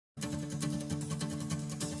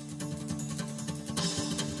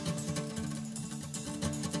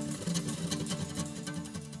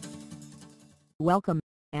Welcome,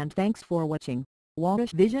 and thanks for watching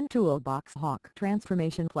Walrus Vision Toolbox Hough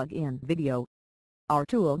Transformation plug-in video. Our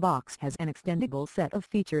toolbox has an extendable set of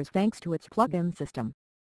features thanks to its plug-in system.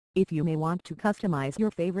 If you may want to customize your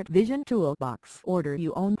favorite Vision Toolbox, order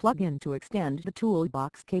your own plug-in to extend the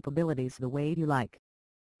toolbox capabilities the way you like.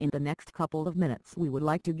 In the next couple of minutes we would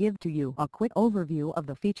like to give to you a quick overview of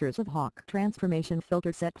the features of Hough Transformation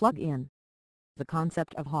Filter Set plug-in. The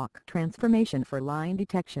concept of Hough Transformation for line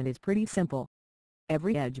detection is pretty simple.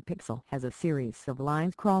 Every edge pixel has a series of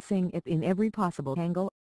lines crossing it in every possible angle.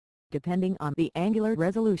 Depending on the angular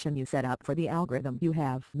resolution you set up for the algorithm, you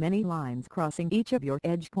have many lines crossing each of your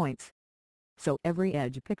edge points. So every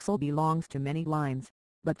edge pixel belongs to many lines,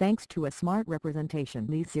 but thanks to a smart representation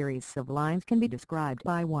these series of lines can be described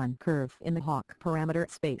by one curve in the Hough parameter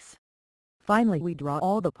space. Finally, we draw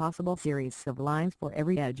all the possible series of lines for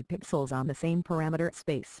every edge pixels on the same parameter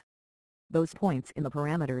space. Those points in the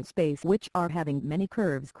parameter space which are having many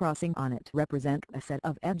curves crossing on it represent a set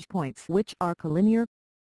of edge points which are collinear.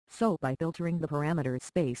 So by filtering the parameter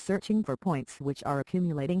space searching for points which are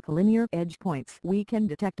accumulating collinear edge points, we can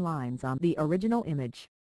detect lines on the original image.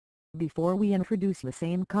 Before we introduce the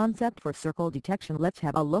same concept for circle detection, let's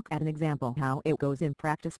have a look at an example how it goes in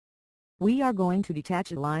practice. We are going to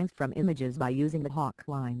detach lines from images by using the Hough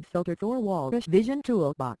line filter for Walrus Vision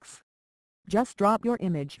Toolbox. Just drop your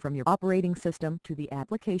image from your operating system to the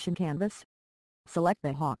application canvas. Select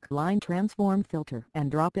the Hough line transform filter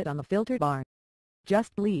and drop it on the filter bar.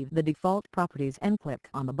 Just leave the default properties and click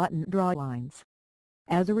on the button Draw Lines.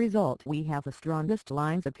 As a result, we have the strongest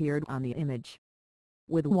lines appeared on the image.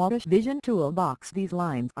 With Walrus Vision Toolbox, these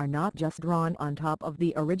lines are not just drawn on top of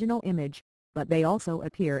the original image, but they also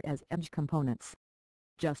appear as edge components.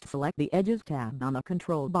 Just select the Edges tab on the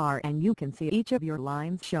control bar and you can see each of your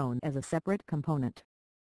lines shown as a separate component.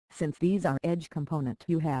 Since these are edge component,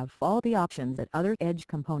 you have all the options at other edge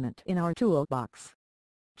component in our toolbox.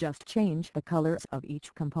 Just change the colors of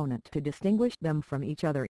each component to distinguish them from each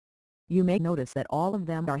other. You may notice that all of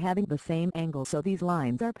them are having the same angle, so these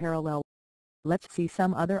lines are parallel. Let's see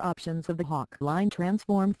some other options of the Hough line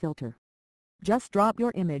transform filter. Just drop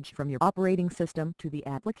your image from your operating system to the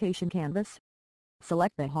application canvas.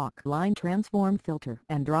 Select the Hough line transform filter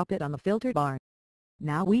and drop it on the filter bar.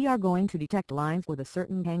 Now we are going to detect lines with a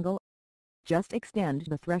certain angle. Just extend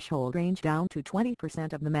the threshold range down to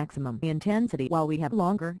 20% of the maximum intensity while we have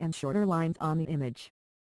longer and shorter lines on the image.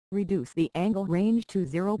 Reduce the angle range to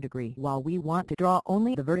 0 degree while we want to draw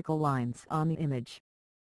only the vertical lines on the image.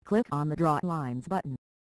 Click on the Draw Lines button.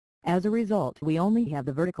 As a result, we only have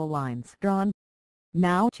the vertical lines drawn.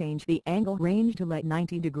 Now change the angle range to let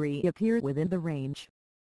 90 degree appear within the range.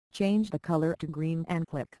 Change the color to green and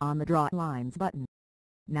click on the Draw Lines button.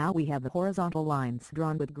 Now we have the horizontal lines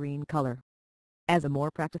drawn with green color. As a more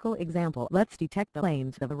practical example, let's detect the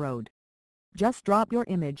lanes of the road. Just drop your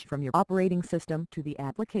image from your operating system to the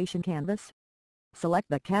application canvas. Select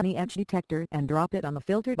the Canny Edge detector and drop it on the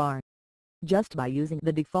filter bar. Just by using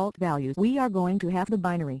the default values, we are going to have the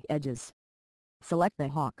binary edges. Select the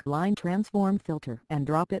Hough line transform filter and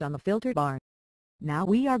drop it on the filter bar. Now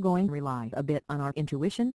we are going to rely a bit on our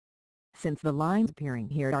intuition. Since the lines appearing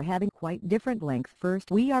here are having quite different length, first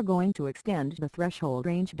we are going to extend the threshold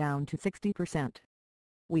range down to 60%.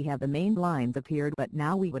 We have the main lines appeared, but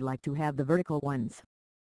now we would like to have the vertical ones.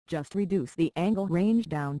 Just reduce the angle range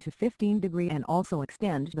down to 15 degree and also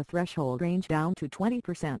extend the threshold range down to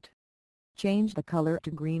 20%. Change the color to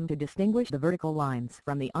green to distinguish the vertical lines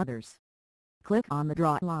from the others. Click on the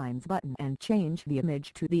Draw Lines button and change the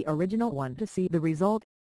image to the original one to see the result.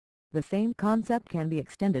 The same concept can be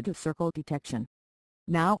extended to circle detection.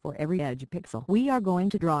 Now for every edge pixel we are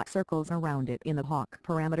going to draw circles around it in the Hough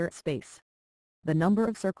parameter space. The number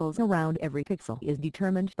of circles around every pixel is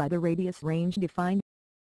determined by the radius range defined.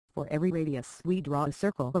 For every radius we draw a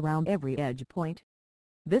circle around every edge point.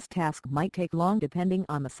 This task might take long depending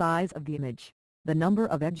on the size of the image, the number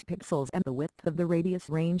of edge pixels and the width of the radius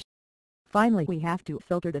range. Finally, we have to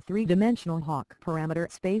filter the three-dimensional Hough parameter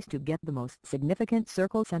space to get the most significant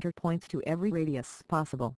circle center points to every radius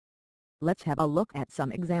possible. Let's have a look at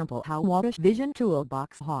some example how Walrus Vision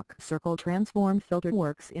Toolbox Hough Circle Transform Filter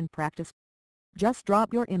works in practice. Just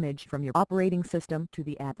drop your image from your operating system to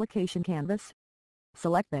the application canvas.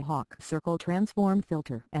 Select the Hough Circle Transform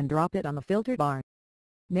Filter and drop it on the filter bar.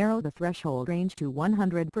 Narrow the threshold range to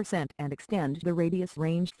 100% and extend the radius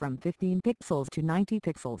range from 15 pixels to 90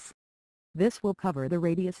 pixels. This will cover the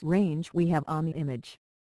radius range we have on the image.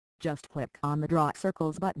 Just click on the Draw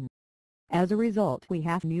Circles button. As a result, we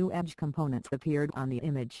have new edge components appeared on the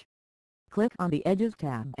image. Click on the Edges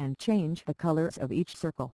tab and change the colors of each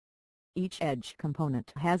circle. Each edge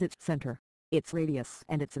component has its center. its radius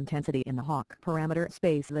and its intensity in the Hawk parameter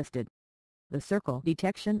space listed. The circle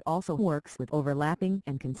detection also works with overlapping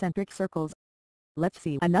and concentric circles. Let's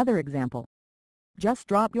see another example. Just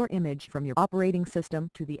drop your image from your operating system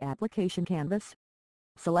to the application canvas.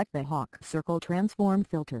 Select the Hawk Circle Transform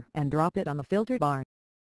Filter and drop it on the filter bar.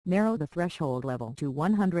 Narrow the threshold level to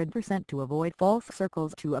 100% to avoid false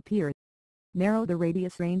circles to appear. Narrow the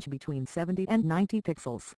radius range between 70 and 90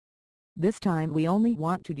 pixels. This time we only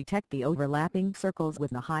want to detect the overlapping circles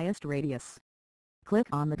with the highest radius. Click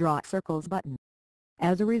on the Draw Circles button.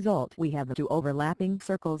 As a result, we have the two overlapping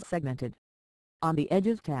circles segmented. On the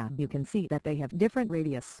Edges tab you can see that they have different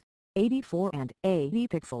radius, 84 and 80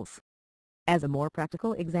 pixels. As a more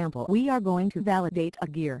practical example, we are going to validate a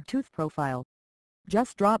gear tooth profile.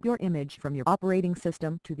 Just drop your image from your operating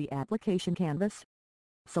system to the application canvas.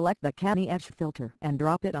 Select the Cutting Edge filter and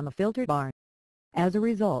drop it on the filter bar. As a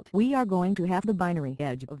result, we are going to have the binary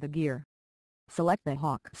edge of the gear. Select the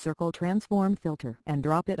Hawk Circle Transform Filter and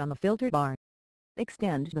drop it on the filter bar.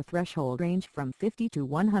 Extend the threshold range from 50 to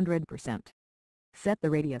 100%. Set the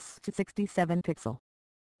radius to 67 pixel.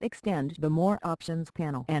 Extend the More Options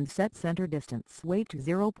panel and set center distance weight to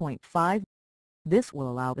 0.5. This will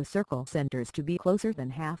allow the circle centers to be closer than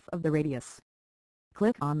half of the radius.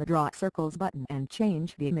 Click on the Draw Circles button and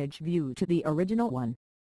change the image view to the original one.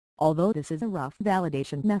 Although this is a rough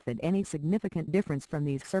validation method, any significant difference from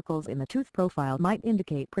these circles in the tooth profile might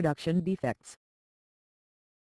indicate production defects.